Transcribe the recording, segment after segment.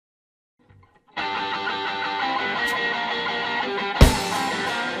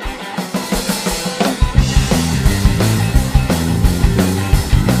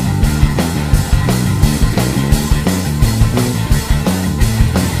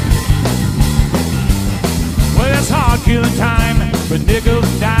killing time with nickels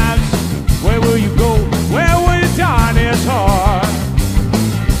and dimes. Where will you go? Where will you die? It's hard.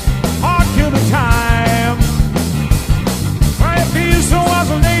 Hard killing time. Where you feel so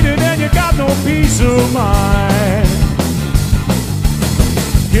isolated and you got no peace of mind.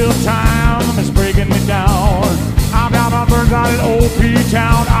 Kill time is breaking me down. I'm down on Burns out at old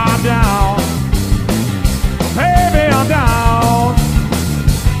P-Town. I'm down. Baby, I'm down.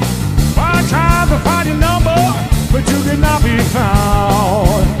 Well, I tried to find your number, but you did not be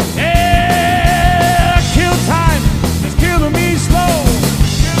found. Yeah, kill time is killing me slow.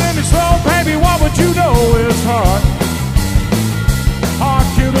 Killing me slow, baby, what would you know is hard. Hard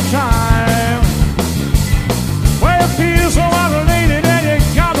kill the time. Where you feel so isolated and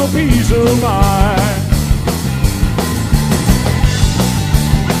you got no peace of mind.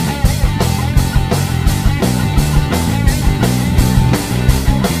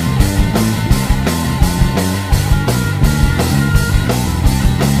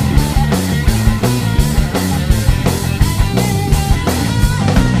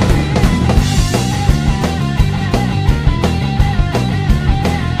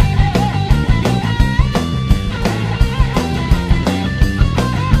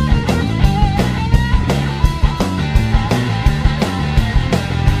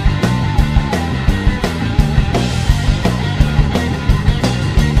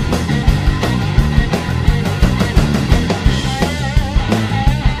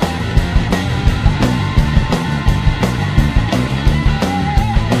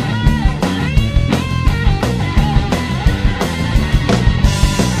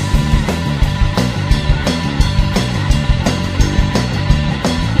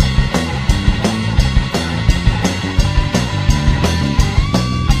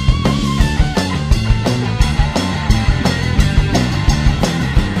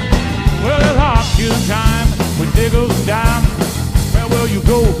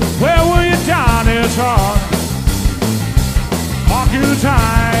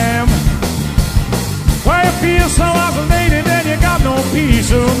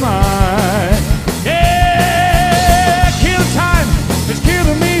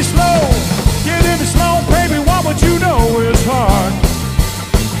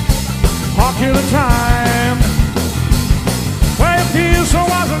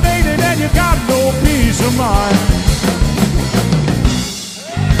 Mine.